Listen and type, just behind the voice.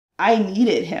I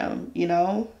needed him, you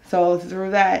know? So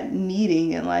through that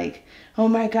needing and like, oh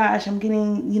my gosh, I'm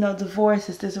getting, you know, divorced.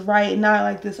 Is this right? Not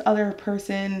like this other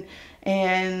person.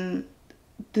 And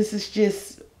this is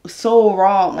just so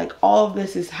wrong. Like all of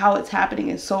this is how it's happening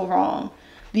is so wrong.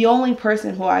 The only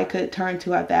person who I could turn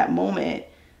to at that moment,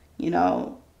 you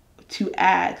know, to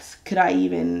ask, could I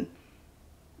even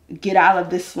get out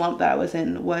of this slump that I was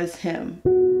in was him.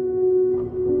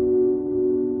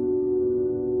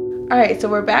 Alright, so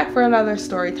we're back for another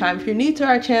story time. If you're new to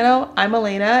our channel, I'm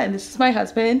Alena and this is my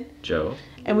husband, Joe.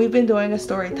 And we've been doing a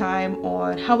story time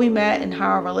on how we met and how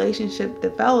our relationship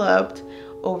developed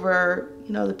over,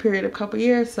 you know, the period of a couple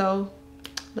years. So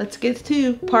let's get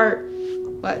to part,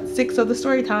 6 of the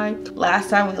story time. Last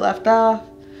time we left off,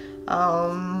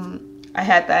 I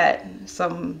had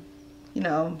some, you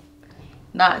know,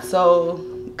 not so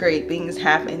great things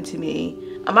happen to me.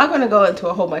 I'm not going to go into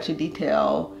a whole bunch of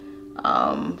detail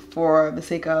for the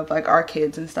sake of like our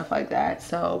kids and stuff like that.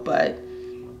 So, but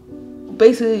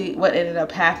basically what ended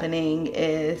up happening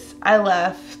is I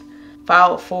left,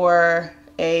 filed for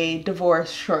a divorce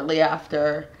shortly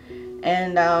after,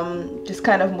 and just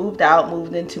kind of moved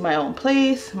into my own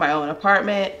place, my own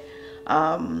apartment,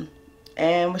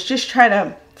 and was just trying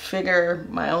to figure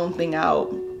my own thing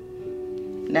out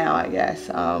now, I guess.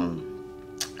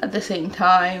 At the same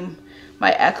time,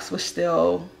 my ex was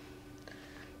still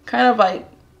kind of like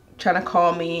trying to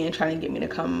call me and trying to get me to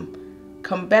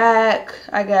come back,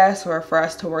 I guess, or for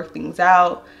us to work things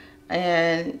out.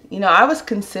 And you know, I was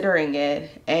considering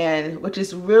it, and which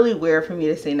is really weird for me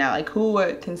to say now. Like, who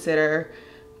would consider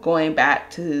going back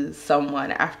to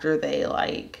someone after they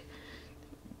like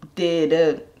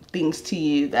did things to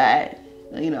you that,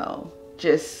 you know,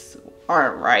 just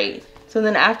aren't right? So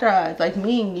then after like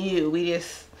me and you,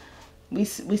 we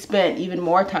spent even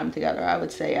more time together, I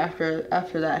would say, after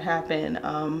that happened.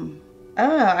 I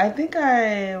don't know, I think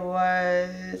I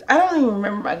don't even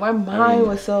remember, like my mind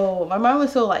was so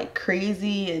like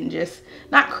crazy and just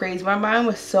not crazy. My mind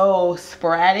was so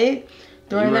sporadic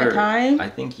during that time. I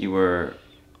think you were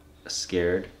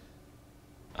scared.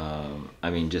 I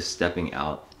mean, just stepping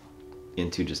out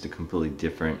into just a completely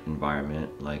different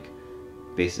environment, like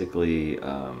basically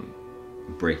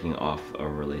breaking off a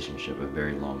relationship, a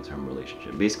very long-term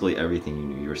relationship. Basically everything you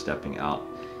knew, you were stepping out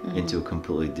into a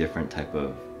completely different type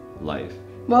of life.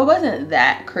 Well, it wasn't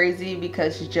that crazy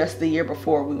because just the year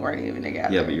before we weren't even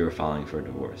together. Yeah, but you were filing for a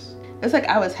divorce. It's like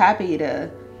I was happy to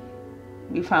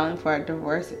be filing for a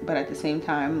divorce, but at the same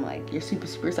time, like, you're super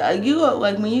like, you go,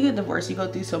 like, when you get divorced, you go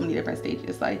through so many different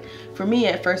stages. Like, for me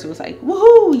at first it was like,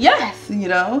 woohoo, yes, you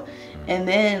know, and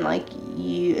then like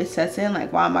it sets in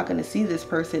like, wow, I'm not gonna see this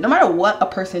person no matter what a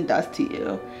person does to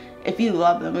you. If you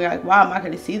love them, you're like, wow, I'm not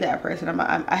gonna see that person.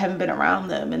 I haven't been around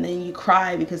them, and then you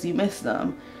cry because you miss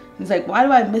them. It's like, why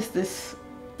do I miss this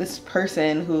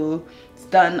person who's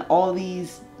done all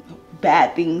these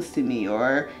bad things to me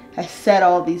or has said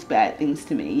all these bad things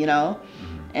to me, you know?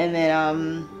 And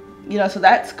then you know, so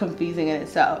that's confusing in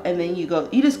itself. And then you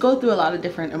just go through a lot of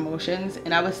different emotions,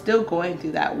 and I was still going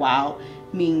through that while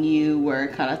me and you were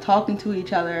kind of talking to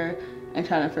each other and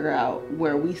trying to figure out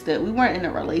where we stood. We weren't in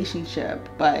a relationship,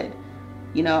 but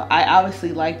you know, I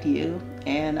obviously liked you,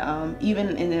 and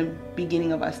even in the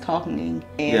beginning of us talking.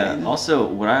 And yeah, also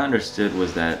what I understood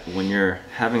was that when you're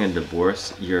having a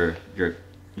divorce, you're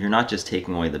not just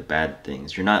taking away the bad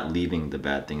things. You're not leaving the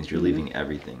bad things. You're leaving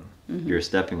everything. You're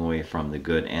stepping away from the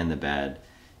good and the bad,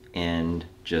 and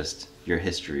just your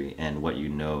history and what you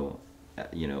know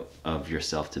of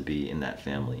yourself to be in that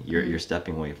family. You're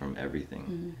stepping away from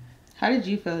everything. How did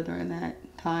you feel during that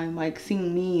time, like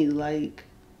seeing me like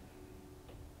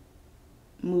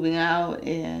moving out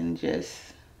and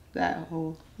just that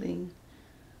whole thing?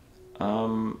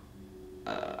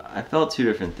 I felt two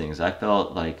different things. I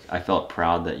felt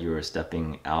proud that you were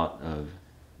stepping out of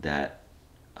that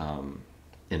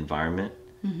environment,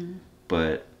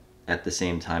 but at the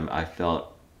same time I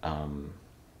felt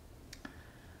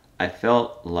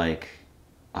like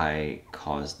I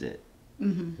caused it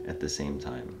at the same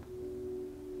time.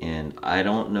 And I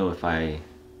don't know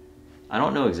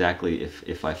exactly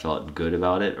if I felt good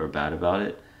about it or bad about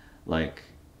it. Like,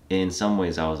 in some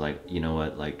ways I was like, you know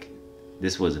what, like,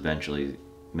 this was eventually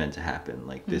meant to happen.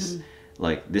 Like, this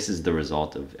is the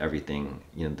result of everything,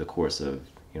 you know, the course of,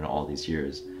 you know, all these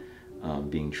years,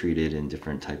 being treated in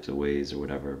different types of ways or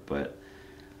whatever. But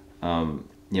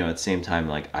you know, at the same time,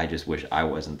 like, I just wish I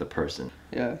wasn't the person.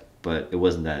 Yeah. But it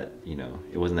wasn't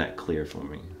that clear for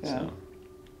me. Yeah. So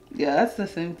yeah, that's the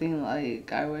same thing,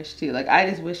 like, I wish too. Like, I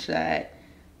just wish that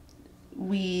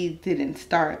we didn't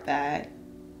start that,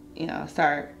 you know,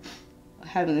 start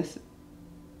having this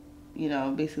you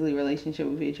know, basically relationship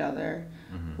with each other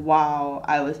while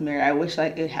I was married. I wish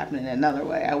like it happened in another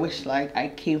way. I wish like I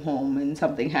came home and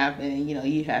something happened and, you know,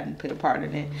 you hadn't put a part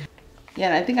in it. Yeah,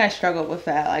 and I think I struggled with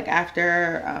that. Like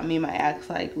after me and my ex,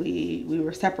 like we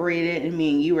were separated, and me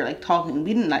and you were like talking.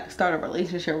 We didn't like start a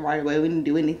relationship right away. We didn't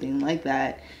do anything like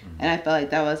that. And I felt like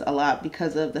that was a lot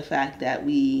because of the fact that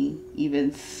we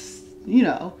even, you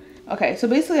know. Okay, so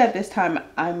basically at this time,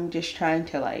 I'm just trying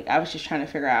to like, I was just trying to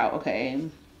figure out, okay,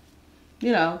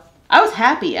 you know, I was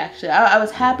happy actually. I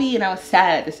was happy and I was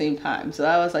sad at the same time. So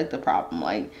that was like the problem.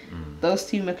 Like those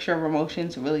two mixture of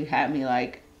emotions really had me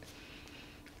like,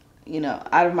 you know,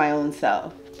 out of my own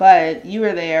self. But you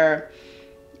were there,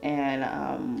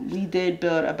 and we did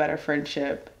build a better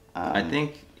friendship. I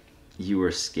think you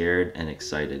were scared and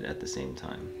excited at the same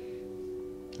time.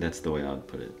 That's the way I would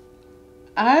put it.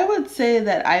 I would say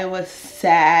that I was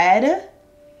sad,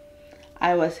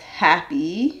 I was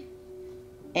happy,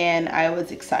 and I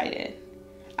was excited.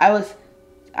 I was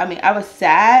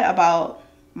sad about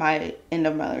my end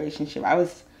of my relationship. I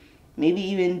was maybe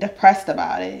even depressed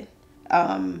about it.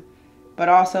 But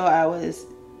also I was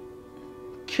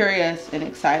curious and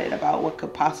excited about what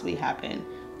could possibly happen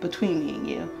between me and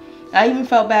you. I even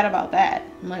felt bad about that.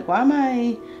 I'm like, why am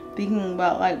I thinking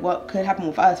about like what could happen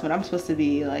with us when I'm supposed to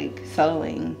be like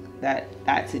settling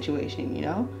that situation, you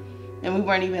know? And we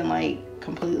weren't even like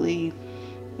we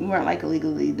weren't like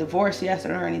legally divorced yet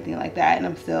or anything like that. And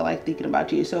I'm still like thinking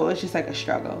about you. So it's just like a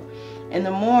struggle. And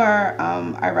the more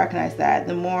I recognize that,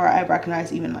 the more I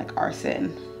recognize even like our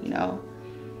sin, you know?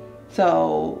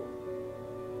 So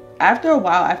after a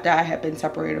while, after I had been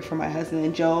separated from my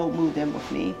husband, Joe moved in with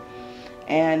me.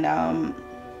 And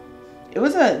it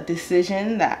was a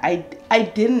decision that I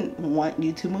didn't want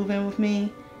you to move in with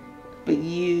me, but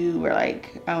you were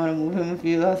like, I want to move in with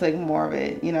you. I was like more of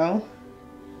it, you know?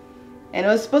 And it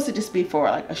was supposed to just be for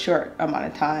like a short amount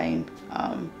of time.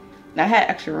 And I had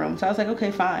extra room, so I was like,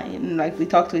 okay, fine. And like we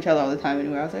talked to each other all the time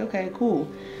anyway. I was like, okay,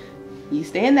 cool. You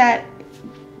stay in that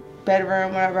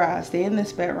bedroom, whatever. I stay in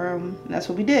this bedroom. And that's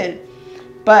what we did.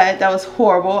 But that was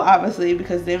horrible, obviously,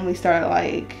 because then we started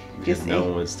like just no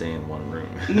one would stay in one room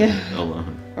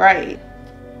alone. Right.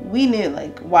 We knew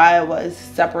like why I was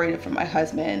separated from my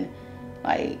husband.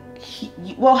 Like,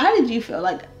 well, how did you feel?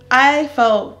 Like I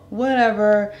felt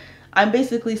whatever. I'm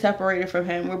basically separated from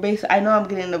him. I know I'm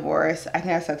getting divorced. I can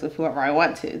have sex with whoever I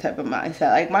want to type of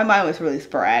mindset. Like my mind was really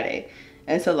sporadic.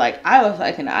 And so like I was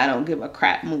like in I don't give a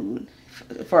crap mood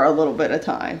for a little bit of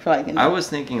time. For like I was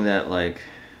thinking that like,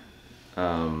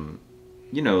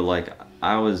 you know, like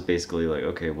I was basically like,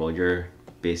 okay, well you're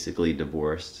basically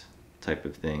divorced type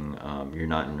of thing. You're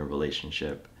not in a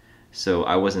relationship. So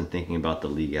I wasn't thinking about the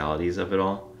legalities of it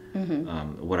all.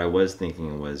 What I was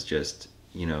thinking was just,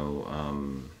 you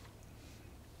know,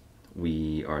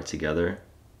 we are together.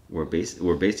 We're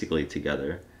basically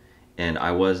together, and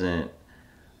I wasn't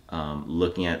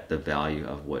looking at the value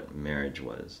of what marriage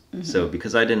was. So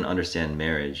because I didn't understand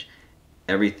marriage,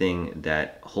 everything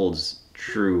that holds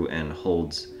true and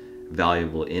holds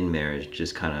valuable in marriage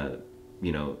just kind of,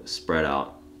 you know, spread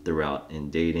out throughout in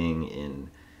dating, in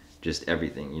just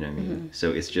everything. You know what I mean?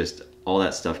 So it's just all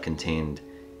that stuff contained.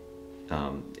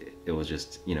 It was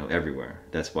just, you know, everywhere.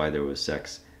 That's why there was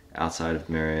sex outside of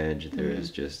marriage.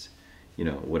 There's just, you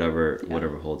know,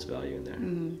 whatever holds value in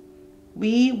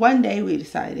there. One day we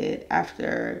decided,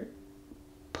 after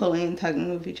pulling and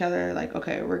tugging with each other, like,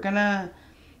 okay, we're gonna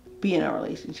be in a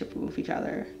relationship with each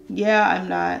other. Yeah, I'm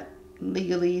not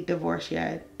legally divorced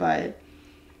yet, but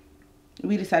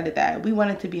we decided that we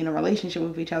wanted to be in a relationship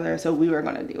with each other, so we were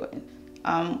gonna do it.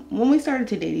 When we started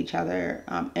to date each other,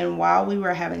 and while we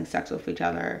were having sex with each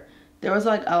other, there was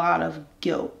like a lot of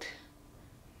guilt.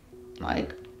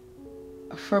 Like,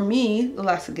 for me,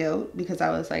 less guilt, because I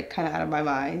was like kind of out of my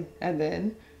mind. And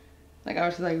then like I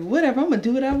was just like, whatever, I'm gonna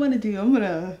do what I want to do. I'm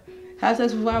gonna have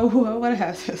sex with who I want to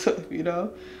have sex with, you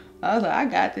know. I was like, I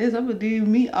got this. I'm gonna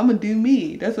do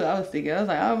me. That's what I was thinking. I was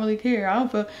like, I don't really care. I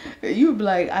don't feel. You would be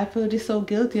like, I feel just so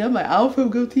guilty. I'm like, I don't feel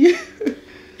guilty.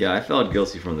 Yeah, I felt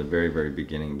guilty from the very, very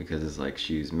beginning, because it's like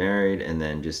she's married, and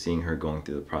then just seeing her going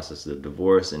through the process of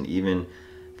divorce, and even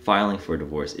filing for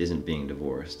divorce isn't being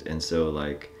divorced. And so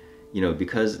like, you know,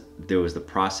 because there was the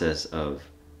process of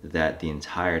that the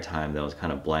entire time that was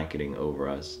kind of blanketing over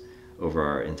us, over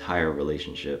our entire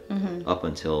relationship, up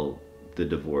until the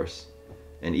divorce,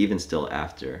 and even still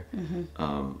after.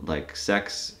 Like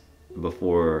sex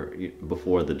before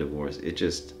the divorce,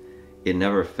 it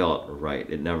never felt right.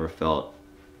 It never felt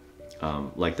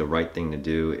like the right thing to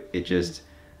do. It just,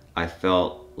 I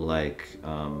felt like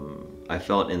I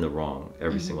felt in the wrong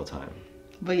every single time.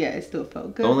 But yeah, it still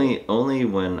felt good. Only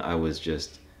when I was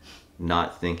just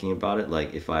not thinking about it,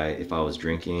 like if I was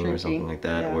drinking or something like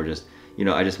that, yeah. or just, you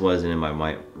know, I just wasn't in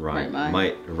my right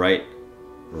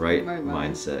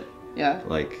mindset. Yeah.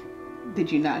 Like,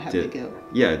 did you not have the guilt?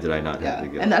 Yeah, did I not have the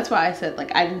guilt? And that's why I said,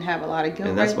 like, I didn't have a lot of guilt.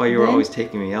 And that's why you were always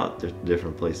taking me out to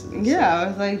different places. Yeah, I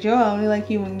was like, Joe, I only like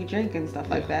you when you drink and stuff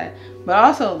like that. But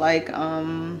also, like,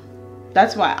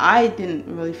 that's why I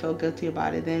didn't really feel guilty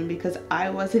about it then, because I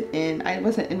wasn't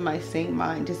in my same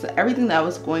mind. Just everything that I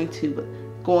was going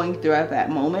through at that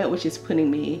moment, which is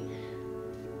putting me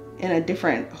in a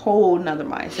different, whole nother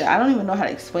mindset. I don't even know how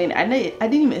to explain it. I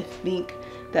didn't even think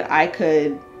that I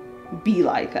could be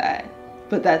like that,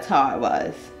 but that's how I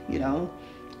was, you know.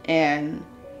 And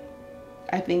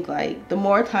I think, like, the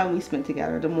more time we spent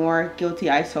together, the more guilty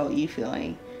I saw you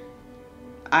feeling.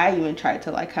 I even tried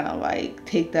to, like, kind of like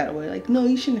take that away, like, no,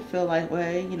 you shouldn't feel that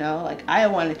way, you know. Like, I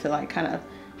wanted to, like, kind of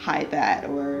hide that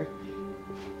or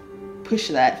push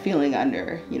that feeling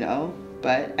under, you know.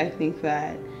 But I think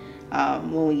that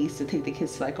when we used to take the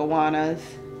kids to, like, Awana's,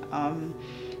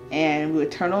 and we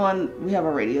would turn on, we have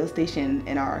a radio station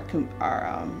in our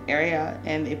area,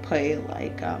 and they play,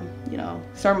 like, you know,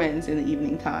 sermons in the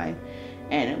evening time.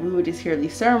 And we would just hear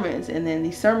these sermons, and then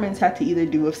these sermons had to either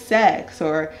do with sex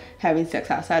or having sex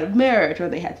outside of marriage, or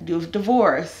they had to do with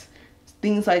divorce,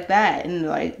 things like that. And,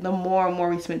 like, the more and more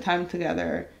we spent time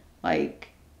together, like,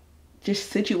 just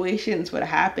situations would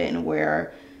happen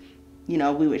where, you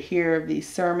know, we would hear these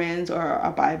sermons or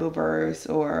a Bible verse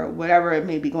or whatever it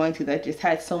may be going to that just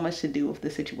had so much to do with the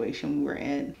situation we were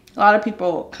in. A lot of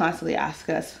people constantly ask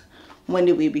us, when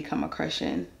did we become a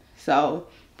Christian? So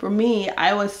for me,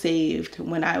 I was saved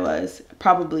when I was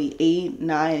probably 8,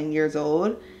 9 years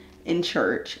old in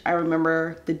church. I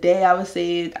remember the day I was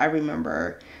saved. I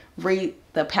remember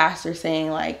the pastor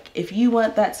saying, like, if you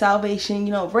want that salvation,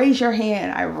 you know, raise your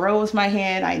hand. I rose my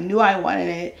hand. I knew I wanted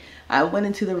it. I went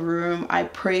into the room. I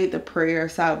prayed the prayer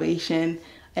of salvation,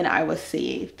 and I was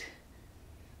saved.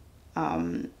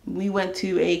 We went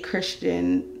to a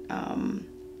Christian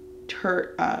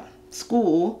church,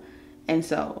 school, and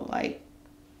so, like,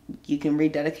 you can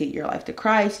rededicate your life to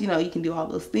Christ. You know, you can do all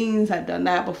those things. I've done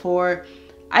that before.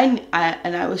 I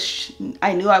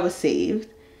knew I was saved.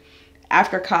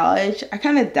 After college, I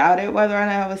kind of doubted whether or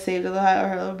not I was saved a lot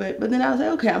or a little bit, but then I was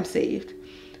like, okay, I'm saved.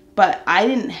 But I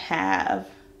didn't have,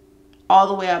 all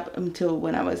the way up until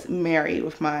when I was married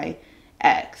with my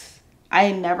ex,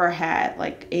 I never had,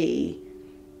 like, a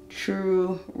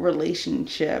true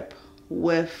relationship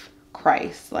with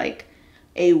Christ, like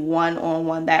a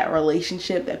one-on-one, that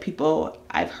relationship that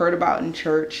I've heard about in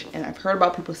church, and I've heard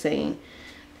about people saying,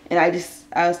 and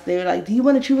they were like, do you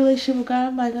want a true relationship with God?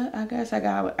 I'm like, I guess I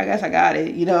got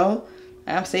it, you know.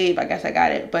 I'm saved, I guess I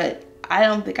got it. But I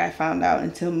don't think I found out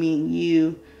until me and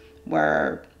you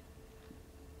were,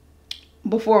 a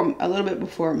little bit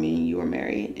before me and you were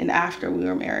married, and after we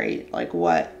were married, like,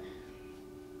 what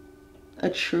a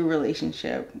true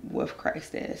relationship with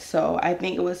Christ is. So I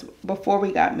think it was before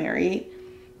we got married,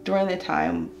 during the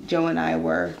time Joe and I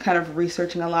were kind of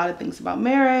researching a lot of things about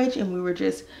marriage, and we were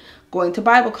just going to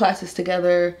Bible classes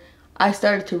together. I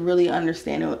started to really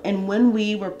understand it. And when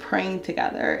we were praying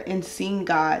together and seeing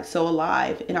God so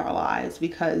alive in our lives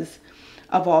because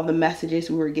of all the messages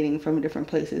we were getting from different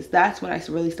places, that's when I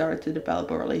really started to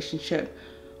develop a relationship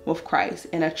with Christ,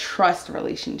 and a trust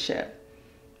relationship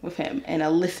with him, and a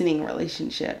listening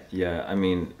relationship. Yeah, I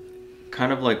mean,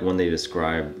 kind of like when they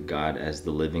describe God as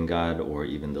the living God, or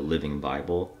even the living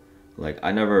Bible, like,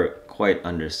 I never quite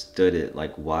understood it,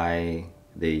 like why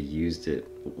they used it,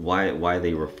 why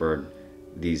they referred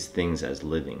these things as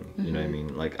living. You know what I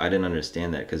mean? Like, I didn't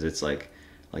understand that, because it's like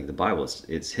the Bible,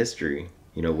 it's history,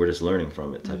 you know, we're just learning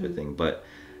from it type of thing. But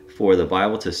for the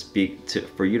Bible to speak to,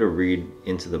 for you to read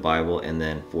into the Bible, and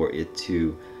then for it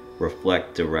to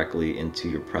reflect directly into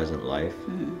your present life,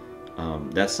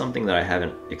 that's something that I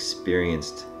haven't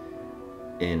experienced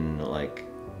in like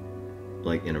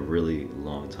in a really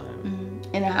long time.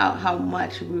 And how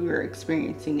much we were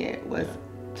experiencing it was,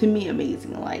 to me,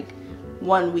 amazing. Like,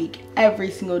 1 week,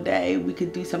 every single day, we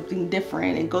could do something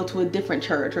different and go to a different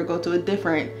church or go to a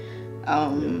different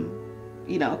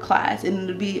you know, class, and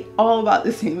it'd be all about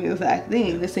the same exact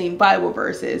thing, the same Bible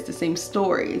verses, the same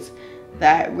stories,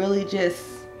 that really just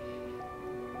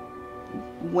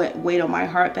weighed on my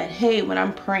heart, that, hey, when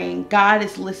I'm praying, God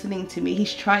is listening to me.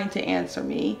 He's trying to answer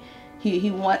me.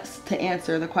 He wants to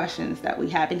answer the questions that we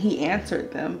have, and he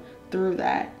answered them through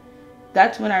that.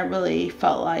 That's when I really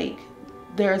felt like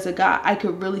there's a God. I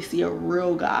could really see a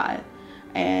real God,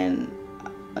 and,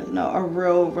 you know, a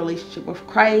real relationship with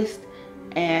Christ.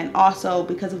 And also,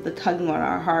 because of the tugging on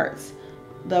our hearts,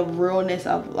 the realness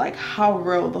of like how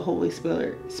real the Holy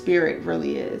Spirit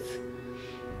really is.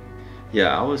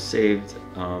 Yeah, I was saved.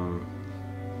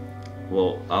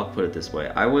 Well, I'll put it this way.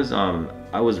 I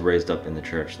was raised up in the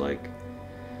church, like,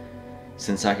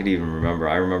 since I could even remember.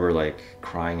 I remember like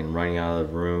crying and running out of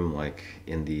the room, like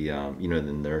in the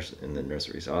the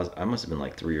nursery. So I must have been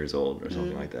like 3 years old or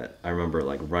something like that. I remember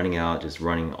like running out, just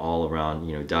running all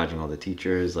around, dodging all the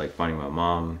teachers, like finding my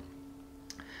mom.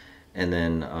 And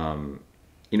then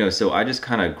so I just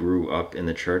kind of grew up in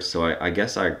the church. So I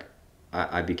guess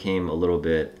I became a little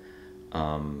bit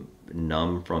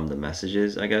numb from the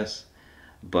messages, I guess.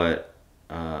 But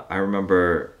I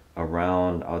remember I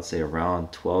would say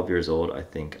around 12 years old, I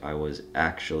think I was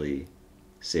actually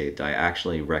saved. I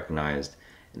actually recognized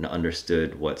and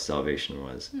understood what salvation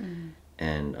was.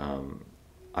 And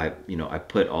I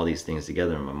put all these things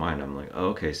together in my mind. I'm like, oh,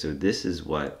 okay, so this is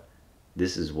what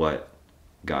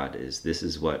God is. This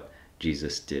is what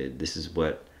Jesus did. This is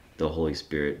what the Holy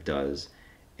Spirit does.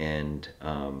 And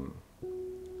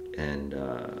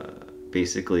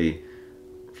basically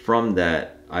from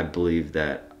that, I believe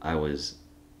that I was,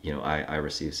 I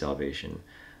received salvation.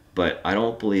 But I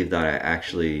don't believe that I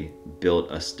actually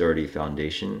built a sturdy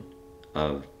foundation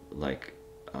of like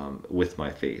with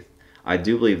my faith. I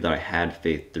do believe that I had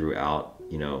faith throughout,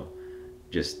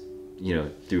 just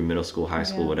through middle school, high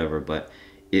school, whatever. But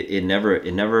it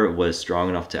never was strong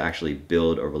enough to actually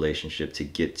build a relationship to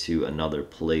get to another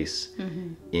place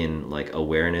in like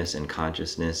awareness and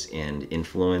consciousness and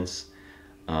influence.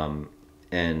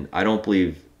 And I don't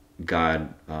believe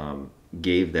God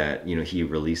gave that, he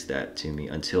released that to me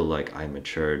until like I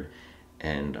matured.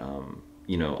 And,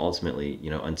 ultimately,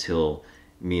 until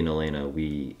me and Alena,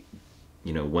 we,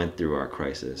 went through our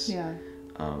crisis. Yeah.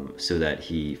 So that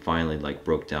he finally like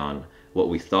broke down what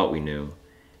we thought we knew.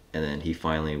 And then he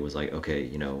finally was like,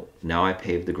 okay, now I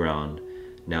paved the ground.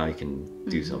 Now I can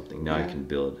do something. Now I can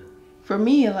build. For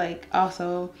me, like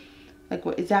also, like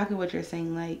exactly what you're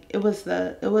saying. Like it was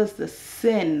the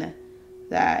sin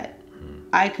that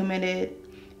I committed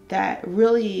that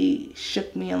really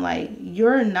shook me. And like,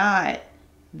 you're not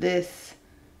this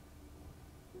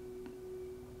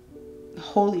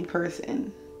holy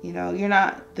person. You're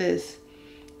not this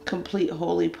complete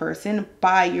holy person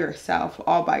by yourself,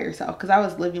 all by yourself. Because I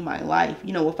was living my life,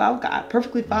 without God,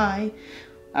 perfectly fine.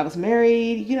 I was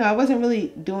married, I wasn't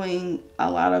really doing a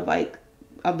lot of like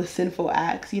of the sinful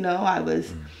acts, I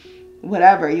was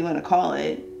whatever you want to call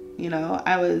it,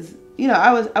 I was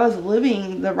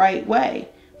living the right way,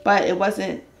 but it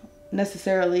wasn't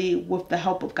necessarily with the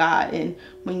help of God. And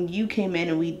when you came in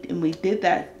and we did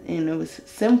that and it was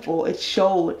sinful, it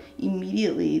showed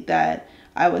immediately that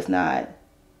I was not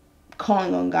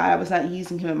calling on God. I was not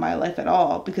using him in my life at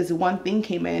all, because one thing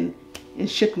came in and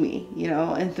shook me,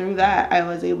 and through that I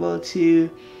was able to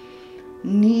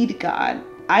need God.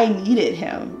 I needed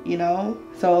him,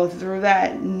 so through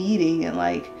that needing and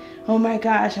like, oh my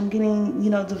gosh, I'm getting,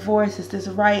 divorced. Is this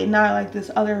right? Not like this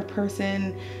other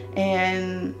person,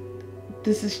 and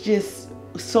this is just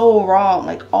so wrong.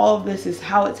 Like all of this is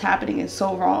how it's happening is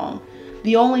so wrong.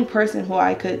 The only person who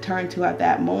I could turn to at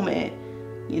that moment,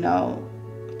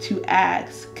 to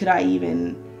ask, could I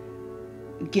even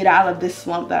get out of this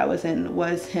slump that I was in,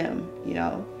 was him,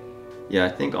 Yeah, I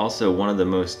think also one of the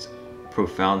most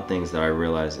profound things that I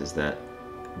realized is that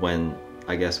when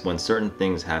certain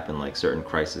things happen, like certain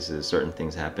crises, certain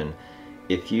things happen,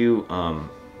 if you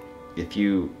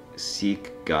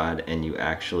seek God and you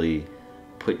actually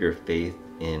put your faith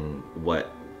in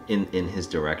in his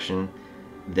direction,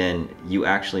 then you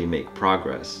actually make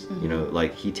progress.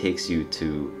 Like he takes you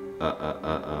to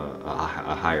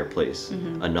a higher place,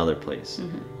 another place,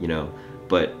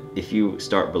 But if you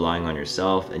start relying on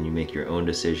yourself and you make your own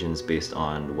decisions based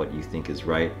on what you think is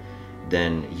right,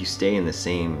 then you stay in the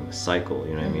same cycle,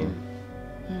 you know what I mean?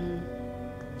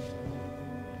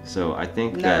 So I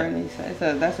think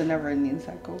that's a never-ending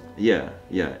cycle. Yeah.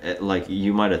 Like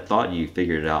you might have thought you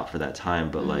figured it out for that time,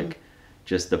 but like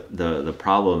just the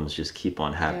problems just keep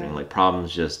on happening. Like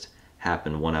problems just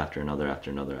happen one after another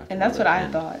and that's what I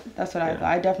thought.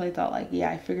 I definitely thought like,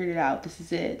 I figured it out, this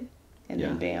is it, and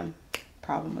then bam,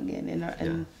 problem again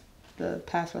in the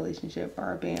past relationship,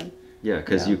 or bam.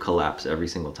 Because you collapse every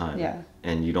single time.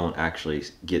 And you don't actually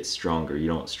get stronger. You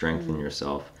don't strengthen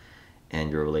yourself and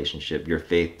your relationship. Your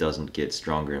faith doesn't get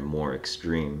stronger and more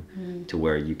extreme to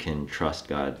where you can trust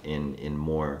God in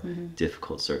more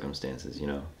difficult circumstances.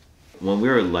 When we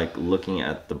were like looking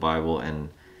at the Bible and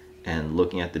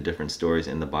looking at the different stories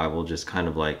in the Bible, just kind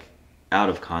of like out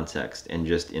of context and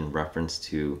just in reference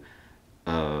to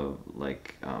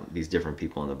these different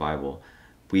people in the Bible,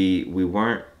 we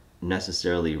weren't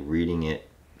necessarily reading it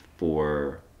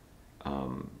for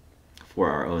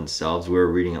our own selves. We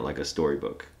were reading it like a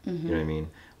storybook. You know what I mean?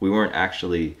 We weren't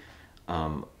actually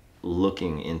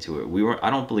looking into it.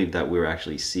 I don't believe that we were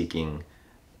actually seeking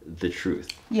the truth.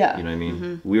 Yeah. You know what I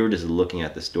mean? We were just looking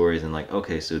at the stories and like,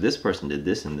 okay, so this person did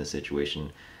this in this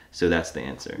situation, so that's the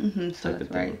answer. So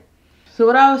that's right. So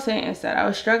what I was saying is that I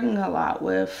was struggling a lot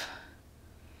with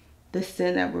the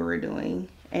sin that we were doing,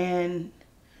 and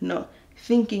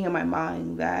thinking in my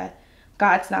mind that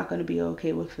God's not going to be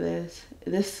okay with this.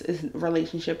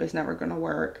 Relationship is never going to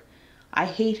work. I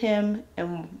hate him,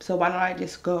 and so why don't I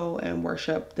just go and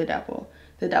worship the devil?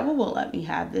 The devil won't let me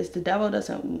have this. The devil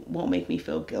won't make me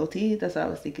feel guilty. That's what I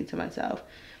was thinking to myself.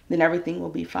 Then everything will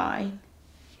be fine.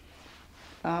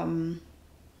 And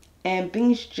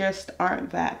things just aren't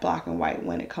that black and white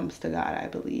when it comes to God, I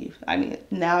believe. I mean,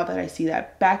 now that I see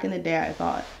that, back in the day, I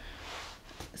thought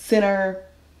sinner,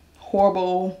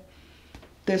 horrible.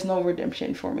 There's no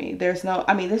redemption for me. There's no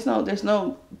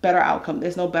better outcome.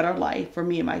 There's no better life for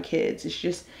me and my kids. It's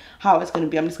just how it's going to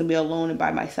be. I'm just going to be alone and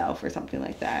by myself or something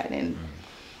like that.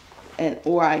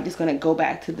 Or I'm just going to go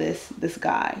back to this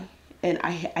guy. And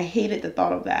I hated the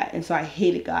thought of that. And so I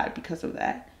hated God because of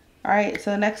that. All right.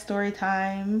 So next story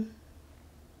time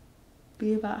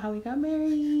be about how we got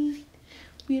married.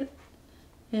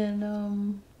 And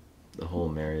the whole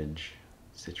marriage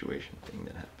situation thing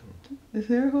that happened. Is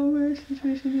there a whole marriage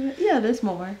situation? Yeah, there's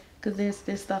more, because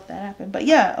there's stuff that happened. But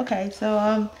yeah, okay.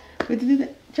 So we have to do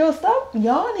that. Joe, stop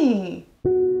yawning.